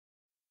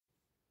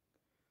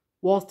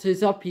What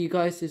is up, you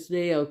guys? It's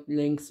Leo,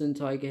 Links and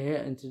Tiger here,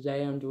 and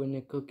today I'm doing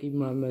a Cookie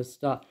Mama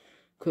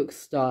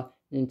CookStar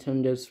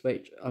Nintendo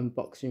Switch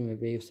unboxing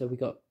review. So we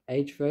got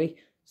A3,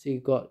 so you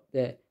got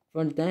the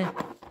front there,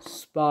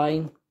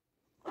 spine,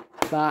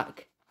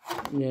 back,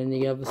 and then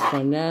the other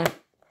spine there.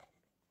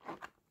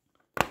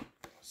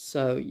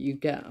 So you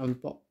get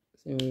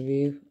unboxing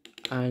review,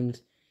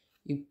 and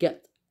you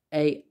get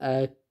a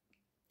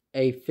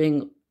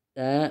thing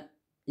there.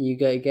 You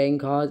get a game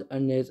card,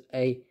 and there's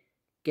a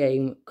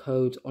game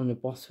code on the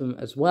bottom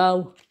as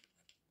well,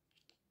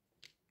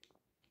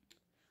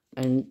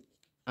 and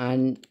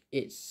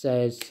it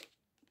says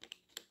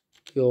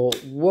your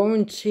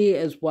warranty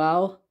as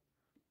well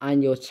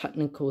and your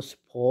technical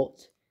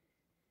support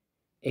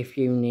if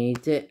you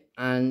need it,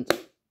 and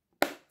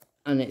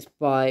it's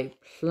by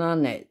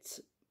Planet,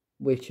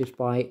 which is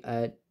by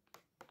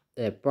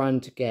the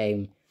brand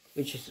game,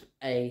 which is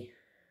a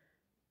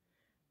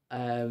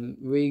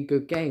really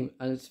good game,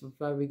 and it's a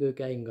very good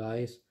game,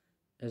 guys.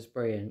 It's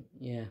brilliant,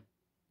 yeah.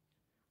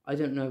 I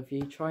don't know if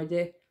you tried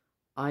it.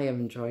 I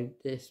haven't tried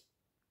this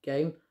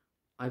game.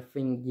 I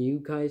think you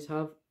guys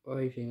have, or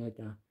anything like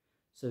that.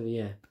 So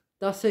yeah,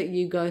 that's it,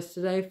 you guys,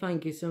 today.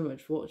 Thank you so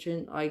much for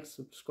watching. Like,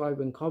 subscribe,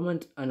 and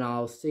comment, and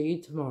I'll see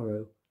you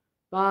tomorrow.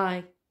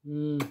 Bye.